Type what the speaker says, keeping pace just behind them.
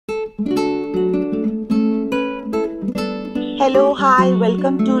Hello hi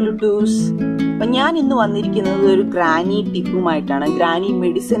welcome to Luttus. അപ്പം ഞാൻ ഇന്ന് വന്നിരിക്കുന്നത് ഒരു ഗ്രാനി ടിപ്പുമായിട്ടാണ്. ഗ്രാനി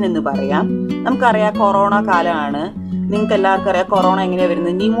മെഡിസിൻ എന്ന് പറയാം. നമുക്കറിയാം കൊറോണ കാലമാണ്. നിങ്ങൾക്ക് എല്ലാവർക്കും അറിയാം കൊറോണ എങ്ങനെയാണ്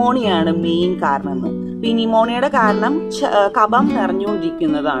വരുന്നത്. ന്യൂമോണിയാണ് മെയിൻ കാരണം എന്ന്. ഈ ന്യൂമോണിയയുടെ കാരണം കഫം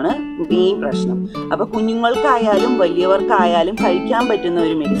നിറഞ്ഞുകൊണ്ടിരിക്കുന്നതാണ് മെയിൻ പ്രശ്നം. അപ്പൊ കുഞ്ഞുങ്ങൾക്കായാലും വലിയവർക്കായാലും കഴിക്കാൻ പറ്റുന്ന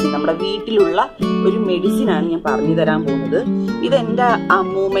ഒരു മെഡിസിൻ, നമ്മുടെ വീട്ടിലുള്ള ഒരു മെഡിസിനാണ് ഞാൻ പറഞ്ഞു തരാൻ പോകുന്നത്. ഇത് എൻ്റെ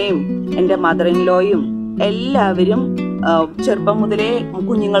അമ്മൂമ്മയും എൻ്റെ മദർ ഇൻ ലോയും എല്ലാവരും ചെറുപ്പം മുതലേ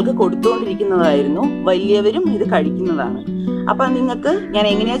കുഞ്ഞുങ്ങൾക്ക് കൊടുത്തുകൊണ്ടിരിക്കുന്നതായിരുന്നു. വലിയവരും ഇത് കഴിക്കുന്നതാണ്. അപ്പൊ നിങ്ങൾക്ക് ഞാൻ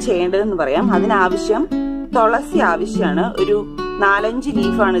എങ്ങനെയാ ചെയ്യേണ്ടതെന്ന് പറയാം. അതിനാവശ്യം തുളസി ആവശ്യമാണ്. ഒരു 4-5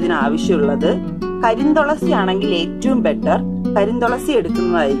 ലീഫാണ് ഇതിന് ആവശ്യമുള്ളത്. കരിന്തുളസി ആണെങ്കിൽ ഏറ്റവും ബെറ്റർ. കരിന്തുളസി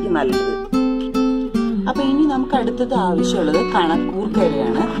എടുക്കുന്നതായിരിക്കും നല്ലത്. അപ്പൊ ഇനി നമുക്ക് അടുത്തത് ആവശ്യമുള്ളത് കണക്കൂർക്ക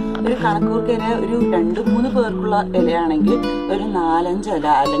ഇലയാണ്. ഒരു കണക്കൂർക്ക ഇല ഒരു 2-3 പേർക്കുള്ള ഇലയാണെങ്കിൽ ഒരു 4-5 ഇല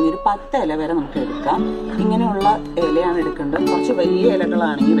അല്ലെങ്കിൽ ഒരു 10 ഇല വരെ നമുക്ക് എടുക്കാം. ഇങ്ങനെയുള്ള ഇലയാണ് എടുക്കേണ്ടത്. കുറച്ച് വലിയ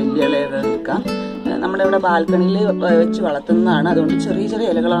ഇലകളാണെങ്കിൽ വലിയ ഇലകൾ എടുക്കാം. നമ്മുടെ ഇവിടെ ബാൽക്കണിയിൽ വെച്ച് വളർത്തുന്നതാണ്. അതുകൊണ്ട് ചെറിയ ചെറിയ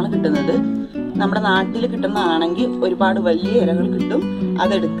ഇലകളാണ് കിട്ടുന്നത്. നമ്മുടെ നാട്ടിൽ കിട്ടുന്നതാണെങ്കിൽ ഒരുപാട് വലിയ ഇലകൾ കിട്ടും.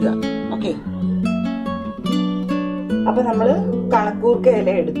 അതെടുക്കുക. ഓക്കെ. അപ്പൊ നമ്മള് കണക്കൂർക്ക ഇല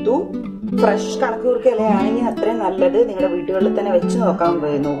എടുത്തു. ഫ്രഷ് കണക്കൂർക്ക ഇലയാണെങ്കിൽ അത്രയും നല്ലത്. നിങ്ങളുടെ വീടുകളിൽ തന്നെ വെച്ച്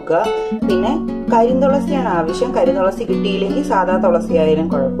നോക്കുക. പിന്നെ കരിന്തുളസിയാണ് ആവശ്യം. കരിന്തുളസി കിട്ടിയില്ലെങ്കിൽ സാധാ തുളസി ആയാലും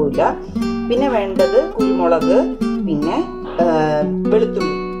കുഴപ്പമില്ല. പിന്നെ വേണ്ടത് കുരുമുളക്, പിന്നെ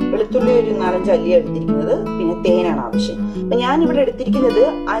വെളുത്തുള്ളി ഒരു 4-5 അല്ലി എടുത്തിരിക്കുന്നത്. പിന്നെ തേനാണ് ആവശ്യം. അപ്പൊ ഞാൻ ഇവിടെ എടുത്തിരിക്കുന്നത്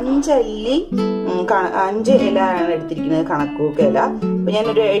 5 ഇലയാണ് എടുത്തിരിക്കുന്നത്, കണക്കൂർക്ക ഇല. അപ്പൊ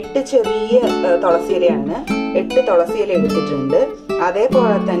ഞാനൊരു 8 ചെറിയ തുളസി ഇലയാണ്, 8 തുളസി ഇല എടുത്തിട്ടുണ്ട്.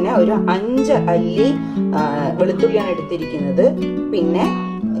 അതേപോലെ തന്നെ ഒരു 5 അല്ലി വെളുത്തുള്ളിയാണ് എടുത്തിരിക്കുന്നത്. പിന്നെ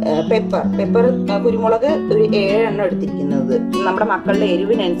പെപ്പർ കുരുമുളക് ഒരു 7 എണ്ണം എടുത്തിരിക്കുന്നത്. നമ്മുടെ മക്കളുടെ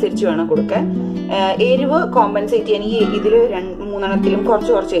എരിവിനനുസരിച്ച് വേണം കൊടുക്കാൻ. എരിവ് കോമ്പൻസേറ്റ് ചെയ്യാൻ ഈ ഇതിൽ 2-3 എണ്ണത്തിലും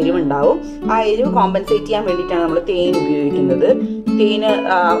കുറച്ച് എരിവ് ഉണ്ടാവും. ആ എരിവ് കോമ്പൻസേറ്റ് ചെയ്യാൻ വേണ്ടിയിട്ടാണ് നമ്മൾ തേൻ ഉപയോഗിക്കുന്നത്. തേന്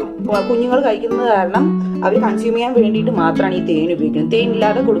കുഞ്ഞുങ്ങൾ കഴിക്കുന്നത് കാരണം അവർ കൺസ്യൂം ചെയ്യാൻ വേണ്ടിയിട്ട് മാത്രമാണ് ഈ തേൻ ഉപയോഗിക്കുന്നത്. തേൻ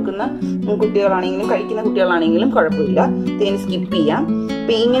ഇല്ലാതെ കൊടുക്കുന്ന കുട്ടികളാണെങ്കിലും കഴിക്കുന്ന കുട്ടികളാണെങ്കിലും കുഴപ്പമില്ല, തേൻ സ്കിപ്പ് ചെയ്യാം.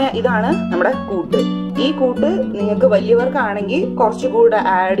 അപ്പൊ ഇതാണ് നമ്മുടെ കൂട്ട്. ഈ കൂട്ട് നിങ്ങൾക്ക് വലിയവർക്കാണെങ്കിൽ കുറച്ചുകൂടെ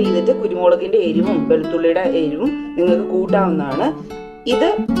ആഡ് ചെയ്തിട്ട് കുരുമുളകിന്റെ എരിവും വെളുത്തുള്ളിയുടെ എരിവും നിങ്ങൾക്ക് കൂട്ടാവുന്നതാണ്. ഇത്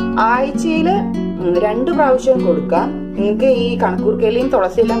ആഴ്ചയിൽ 2 പ്രാവശ്യം കൊടുക്കാം. നിങ്ങൾക്ക് ഈ കണക്കൂർക്കയിലയും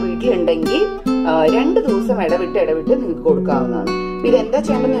തുളസിയെല്ലാം വീട്ടിലുണ്ടെങ്കിൽ 2 ദിവസം ഇടവിട്ട് നിങ്ങൾക്ക് കൊടുക്കാവുന്നതാണ്. ഇതെന്താ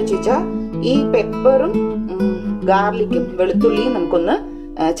ചെയ്യേണ്ടതെന്ന് വെച്ചാൽ ഈ പെപ്പറും ഗാർലിക്കും വെളുത്തുള്ളിയും നമുക്കൊന്ന്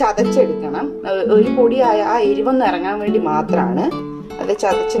ചതച്ചെടുക്കണം. ഒരു പൊടിയായ ആ എരിവൊന്ന് ഇറങ്ങാൻ വേണ്ടി മാത്രമാണ്. അത്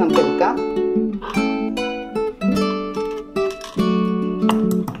ചതച്ച് നമുക്ക് എടുക്കാം.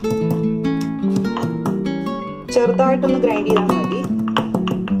 ചെറുതായിട്ടൊന്ന് ഗ്രൈൻഡ് ചെയ്താൽ മതി.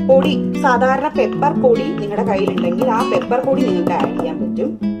 പൊടി സാധാരണ പെപ്പർ പൊടി നിങ്ങളുടെ കയ്യിലുണ്ടെങ്കിൽ ആ പെപ്പർ പൊടി നിങ്ങൾക്ക് ആഡ് ചെയ്യാൻ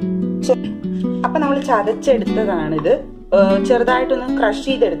പറ്റും. അപ്പൊ നമ്മൾ ചതച്ചെടുത്തതാണിത്. ചെറുതായിട്ടൊന്ന് ക്രഷ്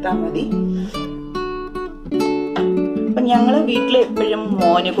ചെയ്തെടുത്താൽ മതി. അപ്പൊ ഞങ്ങള് വീട്ടിൽ എപ്പോഴും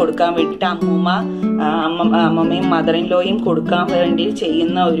മോന് കൊടുക്കാൻ വേണ്ടിയിട്ട് അമ്മമ്മയും മദർ ഇൻ ലോയും കൊടുക്കാൻ വേണ്ടി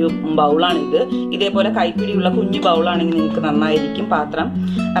ചെയ്യുന്ന ഒരു ബൗളാണിത്. ഇതേപോലെ കൈപ്പിടിയുള്ള കുഞ്ഞു ബൗളാണെങ്കിൽ നിങ്ങൾക്ക് നന്നായിരിക്കും പാത്രം.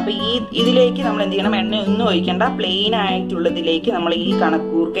 അപ്പൊ ഇതിലേക്ക് നമ്മൾ എന്ത് ചെയ്യണം, എണ്ണയൊന്നും ഒഴിക്കേണ്ട. പ്ലെയിൻ ആയിട്ടുള്ളതിലേക്ക് നമ്മൾ ഈ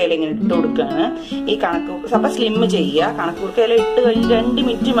കണക്കൂർക്ക ഇല ഇങ്ങനെ ഇട്ട് കൊടുക്കുകയാണ്. ഈ അപ്പൊ സ്ലിം ചെയ്യുക. കണക്കൂർക്ക ഇല ഇട്ട് കഴിഞ്ഞ് 2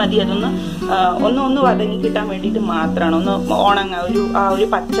 മിനിറ്റ് മതി. അതൊന്ന് വതങ്ങി കിട്ടാൻ വേണ്ടിയിട്ട് മാത്രമാണ്. ഒന്ന് ഉണങ്ങ ഒരു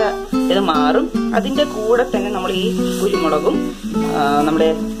പച്ച ഇത് മാറും. അതിന്റെ കൂടെ തന്നെ നമ്മൾ ഈ കുരുമുളകും നമ്മുടെ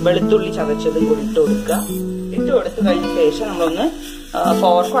വെളുത്തുള്ളി ചതച്ചതും കൂടി ഇട്ട് കൊടുക്കുക. ഇട്ട് കൊടുത്തു കഴിഞ്ഞ ശേഷം നമ്മളൊന്ന്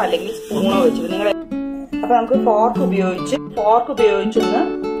ഫോർക്കോ അല്ലെങ്കിൽ സ്പൂണോ വെച്ചിട്ട് അപ്പൊ നമുക്ക് ഫോർക്ക് ഉപയോഗിച്ചൊന്ന്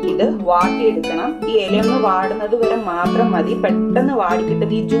ഇത് വാട്ടിയെടുക്കണം. ഈ ഇലയൊന്ന് വാടുന്നത് വരെ മാത്രം മതി. പെട്ടെന്ന്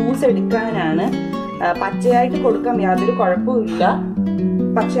വാടിക്കിട്ടും. ഈ ജ്യൂസ് എടുക്കാനാണ്. പച്ചയായിട്ട് കൊടുക്കാം, യാതൊരു കുഴപ്പമില്ല.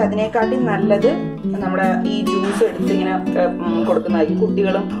 പക്ഷെ അതിനെക്കാട്ടി നല്ലത് നമ്മുടെ ഈ ജ്യൂസ് എടുത്ത് ഇങ്ങനെ കൊടുക്കുന്നതായിരിക്കും.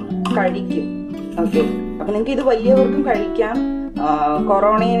 കുട്ടികളും കഴിക്കും. ഓക്കെ. അപ്പൊ നിങ്ങൾക്ക് ഇത് വലിയവർക്കും കഴിക്കാം.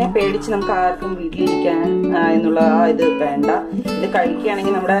 കൊറോണയെ പേടിച്ച് നമുക്ക് ആർക്കും വീട്ടിലിരിക്കാൻ എന്നുള്ള ഇത് വേണ്ട. ഇത്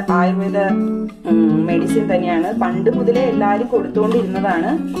കഴിക്കുകയാണെങ്കിൽ നമ്മുടെ ആയുർവേദ മെഡിസിൻ തന്നെയാണ്. പണ്ട് മുതലേ എല്ലാവരും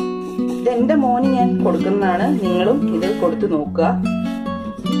കൊടുത്തുകൊണ്ടിരുന്നതാണ്. ഇതെന്റെ മോന് ഞാൻ കൊടുക്കുന്നതാണ്. നിങ്ങളും ഇത് കൊടുത്തു നോക്കുക.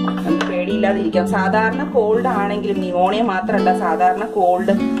 നമുക്ക് പേടിയില്ലാതിരിക്കാം. സാധാരണ കോൾഡ് ആണെങ്കിലും, ന്യൂമോണിയ മാത്രമല്ല, സാധാരണ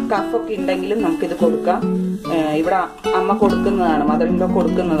കോൾഡ് കഫൊക്കെ ഉണ്ടെങ്കിലും നമുക്കിത് കൊടുക്കാം. ഇവിടെ അമ്മ കൊടുക്കുന്നതാണ്, മദർ ഇൻ ലോ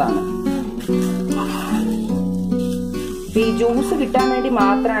കൊടുക്കുന്നതാണ്. ഈ ജ്യൂസ് കിട്ടാൻ വേണ്ടി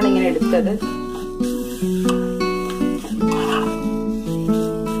മാത്രമാണ് ഇങ്ങനെ എടുത്തത്.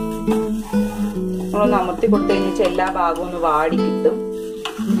 നമ്മളൊന്ന് അമർത്തി കൊടുത്തു കഴിഞ്ഞാൽ എല്ലാ ഭാഗവും ഒന്ന് വാടി കിട്ടും.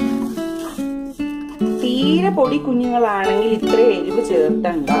 തീ തീരെ പൊടി കുഞ്ഞുങ്ങളാണെങ്കിൽ ഇത്ര എരിവ്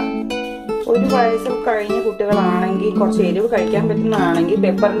ചേർത്തണ്ട. 1 വയസ്സ് കഴിഞ്ഞ കുട്ടികളാണെങ്കിൽ കുറച്ച് എരിവ് കഴിക്കാൻ പറ്റുന്നതാണെങ്കിൽ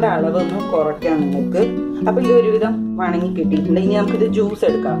പെപ്പറിന്റെ അളവ് ഒന്ന് കുറയ്ക്കാം നിങ്ങൾക്ക്. അപ്പൊ ഇത് ഒരുവിധം വണങ്ങി കിട്ടിയിട്ടുണ്ട്. ഇനി നമുക്കിത് ജ്യൂസ്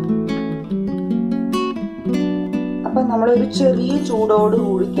എടുക്കാം. അപ്പൊ നമ്മളൊരു ചെറിയ ചൂടോട്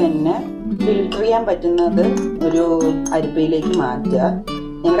കൂടി തന്നെ ഫിൽട്ടർ ചെയ്യാൻ പറ്റുന്നത് ഒരു അരിപ്പയിലേക്ക് മാറ്റുക.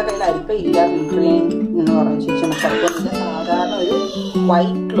 ഞങ്ങളുടെ കയ്യിൽ അരിപ്പ ഇല്ല ഫിൽട്ടർ ചെയ്യാൻ എന്ന് പറഞ്ഞ ശേഷം സാധാരണ ഒരു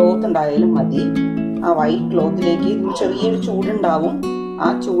വൈറ്റ് ക്ലോത്ത് ഉണ്ടായാലും മതി. ആ വൈറ്റ് ക്ലോത്തിലേക്ക് ചെറിയൊരു ചൂടുണ്ടാവും. ആ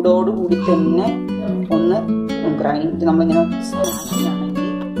ചൂടോടുകൂടി തന്നെ ഒന്ന് ഗ്രൈൻഡ് നമ്മളിങ്ങനെ ആണെങ്കിൽ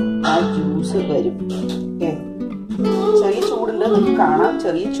ആ ജ്യൂസ് വരും. ഓക്കെ, ചെറിയ ചൂടുണ്ട്, നിങ്ങൾക്ക് കാണാം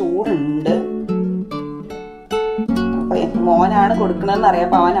ചെറിയ ചൂടുണ്ട്. അപ്പൊ മോനാണ് കൊടുക്കണമെന്ന് അറിയാം.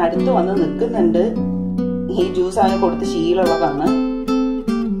 അപ്പൊ അവൻ അടുത്ത് വന്ന് നിൽക്കുന്നുണ്ട്. ഈ ജ്യൂസ് അവന് കൊടുത്ത് ശീലമുള്ളതാണ്.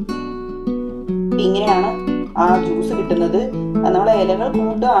 ഇങ്ങനെയാണ് ആ ജ്യൂസ് കിട്ടുന്നത്. നമ്മളെ ഇലകൾ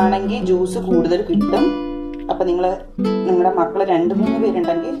കൂട്ടുകയാണെങ്കിൽ ജ്യൂസ് കൂടുതൽ കിട്ടും. അപ്പൊ നിങ്ങളുടെ മക്കള് 2-3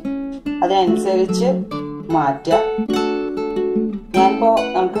 പേരുണ്ടെങ്കിൽ അതിനനുസരിച്ച് മാറ്റുക. ഞാനിപ്പോ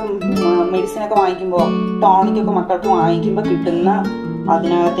നമുക്ക് മെഡിസിൻ ഒക്കെ വാങ്ങിക്കുമ്പോൾ ടോണിക്കൊക്കെ മക്കൾക്ക് വാങ്ങിക്കുമ്പോൾ കിട്ടുന്ന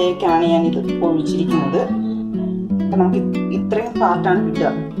അതിനകത്തേക്കാണ് ഞാൻ ഇത് ഒഴിച്ചിരിക്കുന്നത്. അപ്പൊ നമുക്ക് ഇത്രയും പാർട്ടാണ്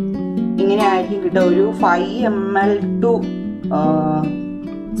കിട്ടുക. ഇങ്ങനെ ആയിരിക്കും കിട്ടുക. ഒരു 5 ml to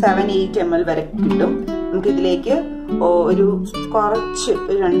 7-8 ml വരെ കിട്ടും. നമുക്ക് ഇതിലേക്ക് ഒരു കുറച്ച്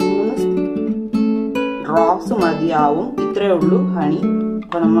 2-3 ഡ്രോപ്സ് മതിയാവും. ഇത്രയേ ഉള്ളൂ ഹണി.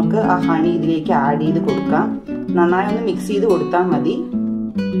 അപ്പൊ നമുക്ക് ആ ഹണി ഇതിലേക്ക് ആഡ് ചെയ്ത് കൊടുക്കാം. നന്നായി ഒന്ന് മിക്സ് ചെയ്ത് കൊടുത്താൽ മതി.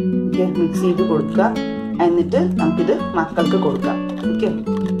 ഓക്കെ, മിക്സ് ചെയ്ത് കൊടുക്കുക. എന്നിട്ട് നമുക്കിത് മക്കൾക്ക് കൊടുക്കാം. ഓക്കെ,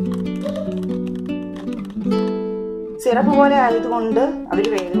 സിറപ്പ് പോലെ ആയതുകൊണ്ട് അവർ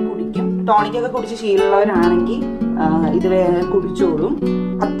വേഗം കുടിക്കും. ടോണിക്കൊക്കെ കുടിച്ച് ശീലമുള്ളവരാണെങ്കിൽ ഇത് വേഗം കുടിച്ചോളും.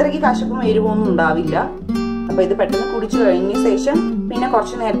 അത്രയ്ക്ക് കശപ്പും എരിവൊന്നും ഉണ്ടാവില്ല. അപ്പൊ ഇത് പെട്ടെന്ന് കുടിച്ചു കഴിഞ്ഞ ശേഷം പിന്നെ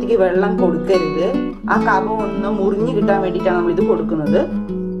കുറച്ചു നേരത്തേക്ക് വെള്ളം കൊടുക്കരുത്. ആ കഫം ഒന്ന് മുറിഞ്ഞു കിട്ടാൻ വേണ്ടിയിട്ടാണ് നമ്മൾ ഇത് കൊടുക്കുന്നത്.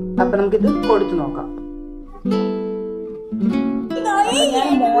 അപ്പൊ നമുക്കിത് കൊടുത്തു നോക്കാം. ഞാൻ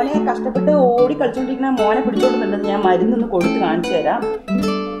മോനെ കഷ്ടപ്പെട്ട് ഓടി കളിച്ചോണ്ടിരിക്കുന്ന മോനെ പിടിച്ചോണ്ടുണ്ട്. ഞാൻ മരുന്നൊന്ന് കൊടുത്ത് കാണിച്ചു തരാം.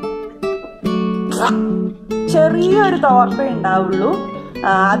 ചെറിയൊരു തോർപ്പേ ഉണ്ടാവുള്ളൂ.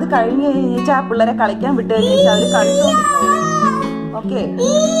 അത് കഴിഞ്ഞ് കഴിഞ്ഞാൽ ആ പിള്ളേരെ കളിക്കാൻ വിട്ട് കഴിഞ്ഞാൽ അവര് കളിച്ചോണ്ടിരുന്നു. ഓക്കെ,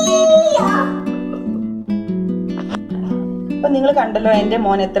 അപ്പൊ നിങ്ങൾ കണ്ടല്ലോ എന്റെ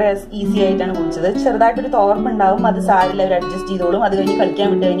മോൻ എത്ര ഈസി ആയിട്ടാണ് കുടിച്ചത്. ചെറുതായിട്ടൊരു തോർപ്പ് ഉണ്ടാവും, അത് സാരില്ല, അവർ അഡ്ജസ്റ്റ് ചെയ്തോളും. അത് കഴിഞ്ഞ് കളിക്കാൻ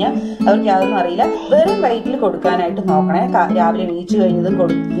വിട്ട് കഴിഞ്ഞാൽ അവർക്ക് യാതൊന്നും അറിയില്ല. വെറും വയറ്റിൽ കൊടുക്കാനായിട്ട് നോക്കണേ. രാവിലെ എണീച്ച് കഴിഞ്ഞതും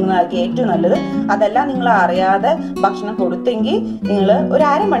കൊടുക്കുന്നതായിരിക്കും ഏറ്റവും നല്ലത്. അതെല്ലാം നിങ്ങൾ അറിയാതെ ഭക്ഷണം കൊടുത്തെങ്കിൽ നിങ്ങൾ ഒരു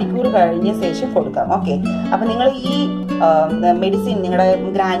 1/2 മണിക്കൂർ കഴിഞ്ഞ ശേഷം കൊടുക്കാം. ഓക്കെ, അപ്പൊ നിങ്ങൾ ഈ മെഡിസിൻ, നിങ്ങളുടെ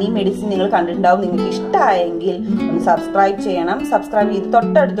ഗ്രാനി മെഡിസിൻ നിങ്ങൾ കണ്ടിട്ടുണ്ടാവും. നിങ്ങൾക്ക് ഇഷ്ടമായെങ്കിൽ ഒന്ന് സബ്സ്ക്രൈബ് ചെയ്യണം. സബ്സ്ക്രൈബ് ചെയ്ത്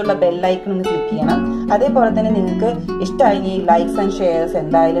തൊട്ടടുത്തുള്ള ബെല്ലൈക്കൺ ഒന്ന് ക്ലിക്ക് ചെയ്യണം. അതേപോലെ തന്നെ നിങ്ങൾക്ക് ഇഷ്ടമായി ലൈക്സ് ആൻഡ് ഷെയർസ്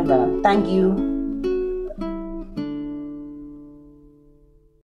എന്തായാലും വേണം. Thank you.